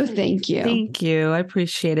world. So thank you. Thank you. I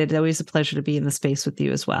appreciate it. It's always a pleasure to be in the space with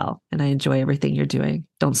you as well. And I enjoy everything you're doing.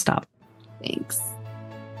 Don't stop. Thanks.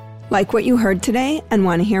 Like what you heard today and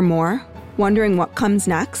want to hear more? Wondering what comes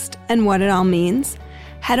next and what it all means?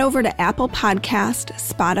 Head over to Apple Podcast,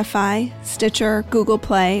 Spotify, Stitcher, Google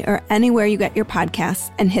Play, or anywhere you get your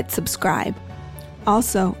podcasts and hit subscribe.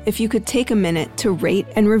 Also, if you could take a minute to rate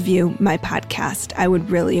and review my podcast, I would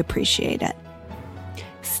really appreciate it.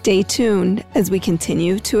 Stay tuned as we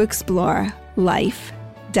continue to explore life,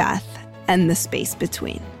 death, and the space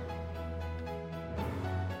between.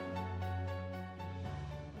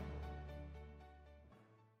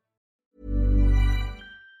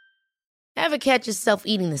 Ever catch yourself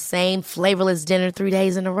eating the same flavorless dinner 3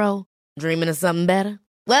 days in a row? Dreaming of something better?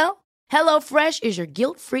 Well, HelloFresh is your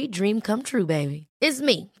guilt-free dream come true, baby. It's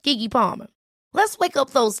me, Keke Palmer. Let's wake up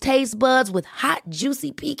those taste buds with hot,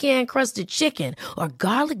 juicy pecan-crusted chicken or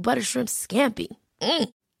garlic butter shrimp scampi.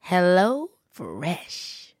 Hello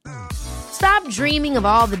Fresh. Stop dreaming of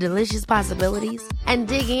all the delicious possibilities and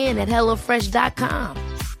dig in at HelloFresh.com.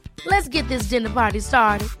 Let's get this dinner party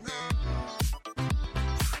started.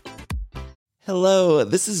 Hello,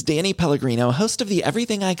 this is Danny Pellegrino, host of the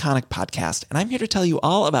Everything Iconic podcast, and I'm here to tell you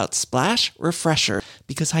all about Splash Refresher,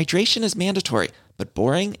 because hydration is mandatory, but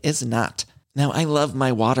boring is not. Now, I love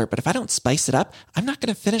my water, but if I don't spice it up, I'm not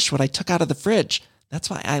going to finish what I took out of the fridge.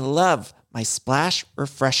 That's why I love my Splash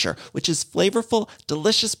Refresher, which is flavorful,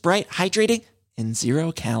 delicious, bright, hydrating, and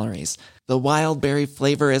 0 calories. The wild berry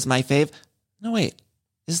flavor is my fave. No, wait,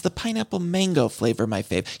 is the pineapple mango flavor my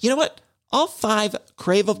fave? You know what? All 5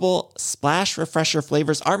 craveable Splash Refresher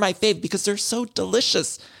flavors are my fave because they're so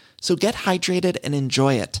delicious. So get hydrated and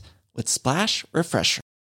enjoy it with Splash Refresher.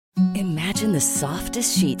 Imagine the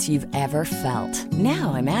softest sheets you've ever felt.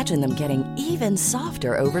 Now imagine them getting even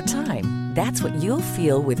softer over time. That's what you'll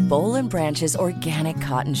feel with Boll & Branch's organic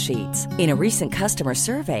cotton sheets. In a recent customer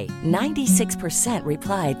survey, 96%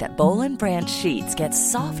 replied that Boll & Branch sheets get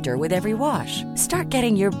softer with every wash. Start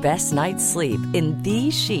getting your best night's sleep in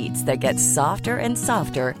these sheets that get softer and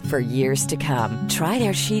softer for years to come. Try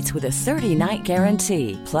their sheets with a 30-night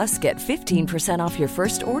guarantee. Plus, get 15% off your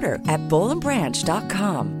first order at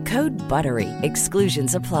bollandbranch.com. Code BUTTERY.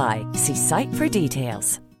 Exclusions apply. See site for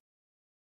details.